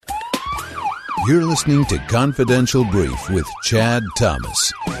You're listening to Confidential Brief with Chad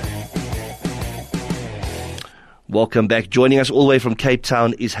Thomas. Welcome back. Joining us all the way from Cape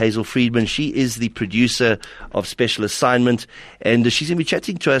Town is Hazel Friedman. She is the producer of Special Assignment, and she's going to be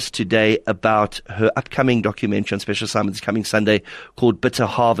chatting to us today about her upcoming documentary on Special Assignment this coming Sunday called Bitter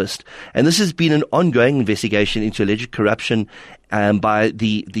Harvest. And this has been an ongoing investigation into alleged corruption by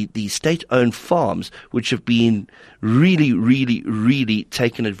the state-owned farms, which have been really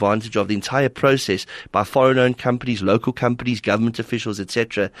taken advantage of the entire process by foreign-owned companies, local companies, government officials,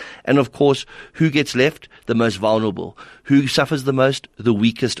 etc. And of course, who gets left? The most vulnerable. Who suffers the most? The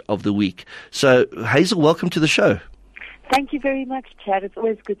weakest of the weak. So, Hazel, welcome to the show. Thank you very much, Chad. It's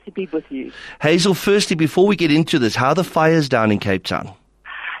always good to be with you. Hazel, firstly, before we get into this, how are the fires down in Cape Town?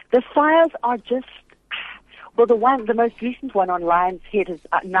 The fires are just... Well, the most recent one on Lion's Head is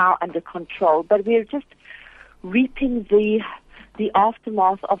now under control, but we're just reaping the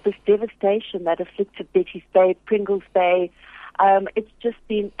aftermath of this devastation that afflicted Betty's Bay, Pringles Bay. It's just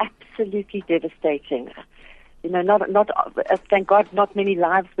been absolutely devastating. You know, thank God, not many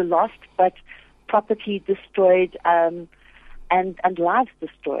lives were lost, but property destroyed and lives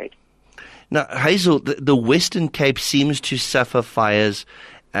destroyed. Now, Hazel, the Western Cape seems to suffer fires.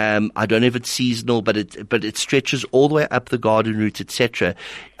 I don't know if it's seasonal, but it stretches all the way up the Garden Route, etc.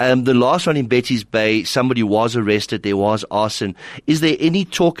 The last one in Betty's Bay, somebody was arrested. There was arson. Is there any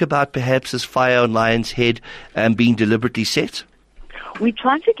talk about perhaps this fire on Lion's Head being deliberately set? We're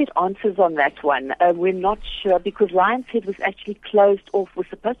trying to get answers on that one. We're not sure because Lion's Head was actually closed off. Was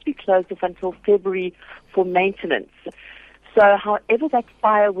supposed to be closed off until February for maintenance. So, however that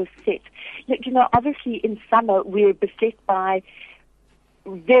fire was set, you know, obviously in summer we're beset by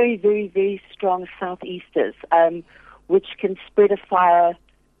very strong southeasters, which can spread a fire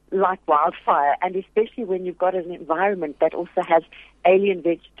like wildfire, and especially when you've got an environment that also has alien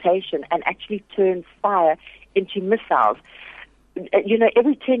vegetation and actually turns fire into missiles. You know,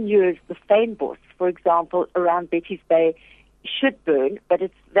 every 10 years, the fynbos, for example, around Betty's Bay should burn, but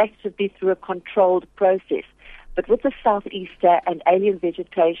that should be through a controlled process. But with the southeaster and alien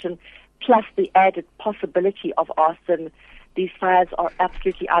vegetation, plus the added possibility of arson, these fires are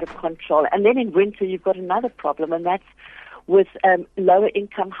absolutely out of control. And then in winter, you've got another problem, and that's with lower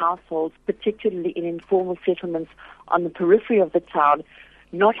income households, particularly in informal settlements on the periphery of the town,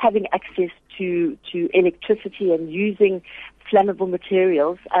 not having access to electricity and using flammable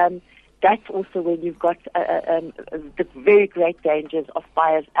materials. That's also when you've got the very great dangers of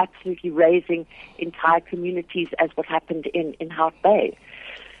fires absolutely razing entire communities, as what happened in Hout Bay.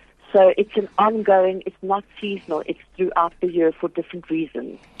 So it's an ongoing, it's not seasonal, it's throughout the year for different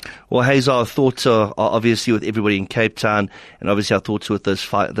reasons. Well, Hazel, our thoughts are obviously with everybody in Cape Town, and obviously our thoughts with those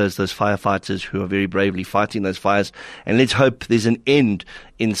firefighters who are very bravely fighting those fires. And let's hope there's an end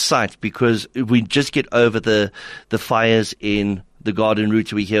in sight, because if we just get over the fires in the Garden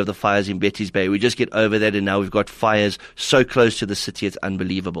Route, we hear of the fires in Betty's Bay. We just get over that, and now we've got fires so close to the city, it's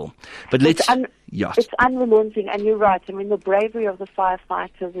unbelievable. But it's unrelenting, and you're right. I mean, the bravery of the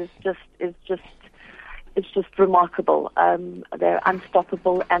firefighters is just remarkable. They're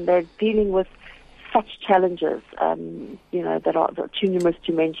unstoppable, and they're dealing with such challenges, that are too numerous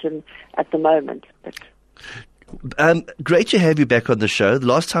to mention at the moment. But great to have you back on the show. The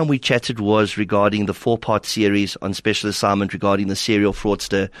last time we chatted was regarding the 4-part series on Special Assignment regarding the serial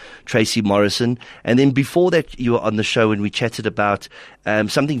fraudster Tracy Morrison. And then before that, you were on the show and we chatted about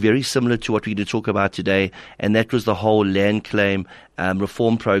something very similar to what we're going to talk about today, and that was the whole land claim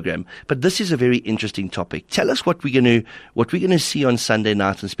reform program. But this is a very interesting topic. Tell us what we're going to see on Sunday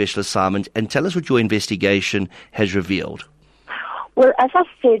night on Special Assignment, and tell us what your investigation has revealed. Well, as I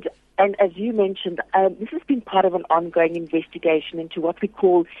said, and as you mentioned, this has been part of an ongoing investigation into what we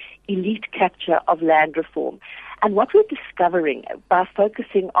call elite capture of land reform. And what we're discovering by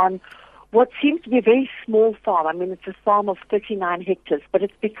focusing on what seems to be a very small farm, I mean, it's a farm of 39 hectares, but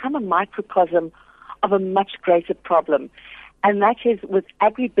it's become a microcosm of a much greater problem. And that is with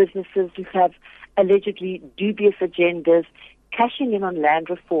agribusinesses who have allegedly dubious agendas cashing in on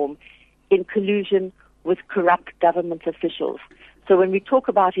land reform in collusion with corrupt government officials. So when we talk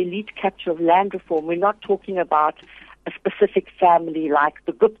about elite capture of land reform, we're not talking about a specific family like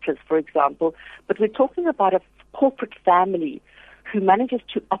the Guptas, for example, but we're talking about a corporate family who manages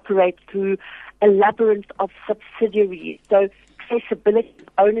to operate through a labyrinth of subsidiaries. So traceability of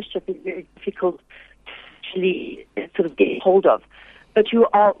ownership is very difficult to actually sort of get hold of. But you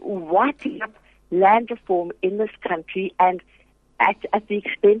are wiping up land reform in this country, and at the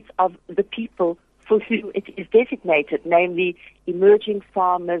expense of the people for whom it is designated, namely emerging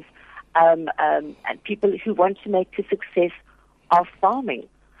farmers and people who want to make a success of farming.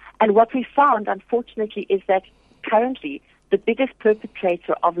 And what we found, unfortunately, is that currently the biggest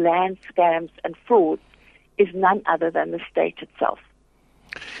perpetrator of land scams and frauds is none other than the state itself.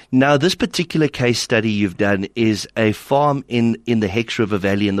 Now, this particular case study you've done is a farm in the Hex River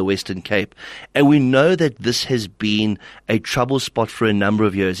Valley in the Western Cape. And we know that this has been a trouble spot for a number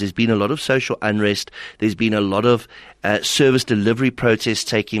of years. There's been a lot of social unrest. There's been a lot of service delivery protests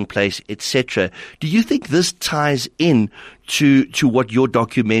taking place, etc. Do you think this ties in to what your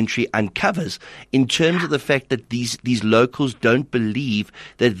documentary uncovers in terms of the fact that these locals don't believe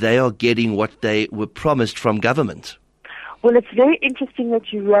that they are getting what they were promised from government? Well, it's very interesting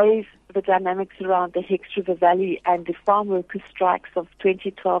that you raise the dynamics around the Hex River Valley and the farm workers' strikes of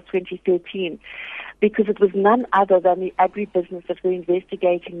 2012, 2013, because it was none other than the agribusiness that we're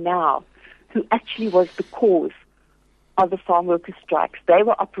investigating now who actually was the cause of the farm workers' strikes. They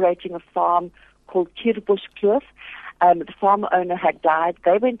were operating a farm called Kloof. The farm owner had died.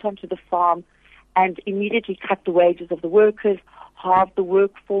 They went onto the farm and immediately cut the wages of the workers, halved the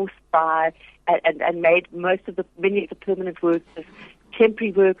workforce and made many of the permanent workers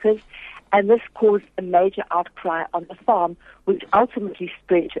temporary workers, and this caused a major outcry on the farm, which ultimately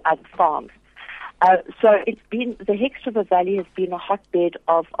spread to other farms. So the Hex River Valley has been a hotbed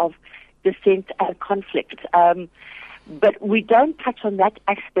of dissent and conflict. But we don't touch on that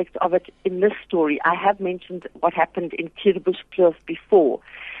aspect of it in this story. I have mentioned what happened in Kloof before.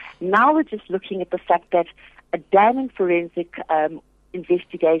 Now we're just looking at the fact that a damning forensic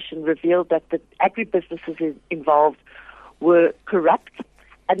investigation revealed that the agribusinesses involved were corrupt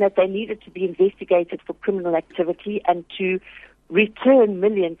and that they needed to be investigated for criminal activity and to return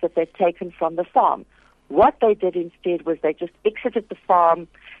millions that they'd taken from the farm. What they did instead was they just exited the farm,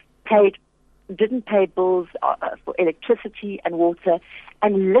 didn't pay bills for electricity and water,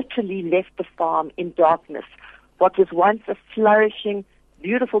 and literally left the farm in darkness. What was once a flourishing,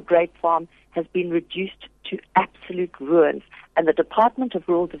 beautiful grape farm has been reduced to absolute ruins, and the Department of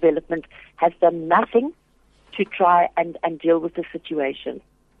Rural Development has done nothing to try and deal with the situation.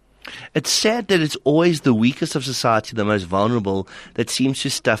 It's sad that it's always the weakest of society, the most vulnerable, that seems to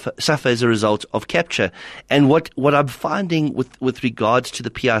suffer as a result of capture. And what I'm finding with regards to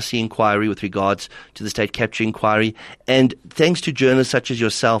the PRC inquiry, with regards to the state capture inquiry, and thanks to journalists such as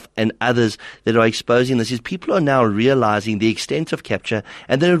yourself and others that are exposing this, is people are now realizing the extent of capture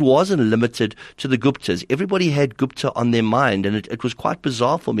and that it wasn't limited to the Guptas. Everybody had Gupta on their mind, and it was quite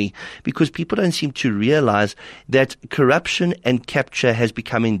bizarre for me because people don't seem to realize that corruption and capture has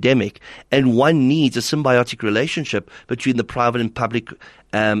become endemic. And one needs a symbiotic relationship between the private and public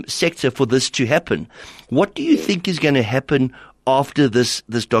sector for this to happen. What do you think is going to happen after this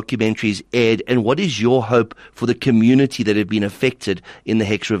documentary is aired, and what is your hope for the community that have been affected in the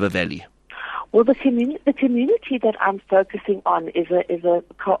Hex River Valley? Well, the community that I'm focusing on is a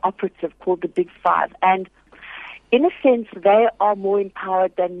cooperative called the Big Five, and in a sense, they are more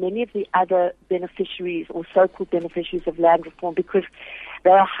empowered than many of the other beneficiaries or so-called beneficiaries of land reform because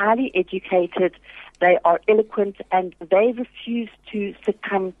they are highly educated, they are eloquent, and they refuse to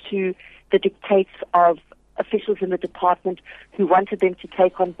succumb to the dictates of officials in the department who wanted them to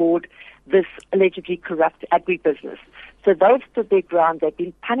take on board this allegedly corrupt agribusiness. So they've stood their ground. They've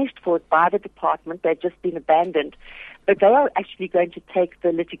been punished for it by the department. They've just been abandoned. But they are actually going to take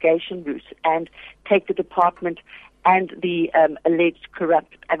the litigation route and take the department and the alleged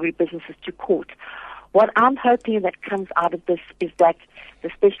corrupt agribusinesses to court. What I'm hoping that comes out of this is that the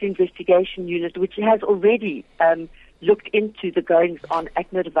Special Investigation Unit, which has already looked into the goings-on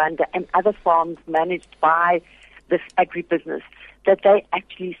at Nodavanda and other farms managed by this agribusiness, that they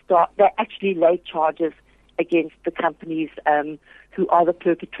actually lay charges against the companies who are the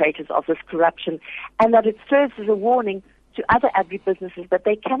perpetrators of this corruption, and that it serves as a warning to other agribusinesses that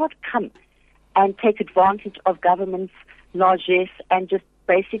they cannot come and take advantage of government's largesse and just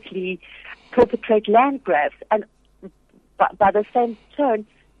basically perpetrate land grabs. And by the same turn,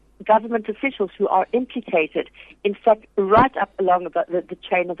 government officials who are implicated, in fact, right up along the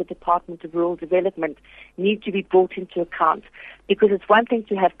chain of the Department of Rural Development, need to be brought into account. Because it's one thing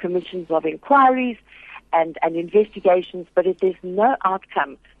to have commissions of inquiries and investigations, but if there's no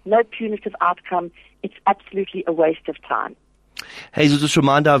outcome, no punitive outcome, it's absolutely a waste of time. Hazel, just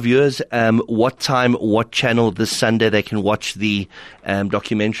remind our viewers what time, what channel this Sunday they can watch the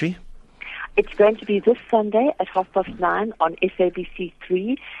documentary. It's going to be this Sunday at 9:30 on SABC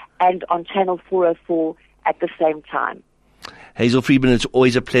 3 and on Channel 404 at the same time. Hazel Friedman, it's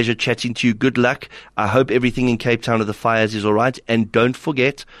always a pleasure chatting to you. Good luck. I hope everything in Cape Town of the fires is all right. And don't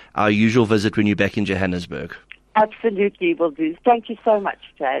forget our usual visit when you're back in Johannesburg. Absolutely, will do. Thank you so much,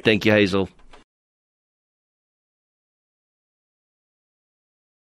 Chad. Thank you, Hazel.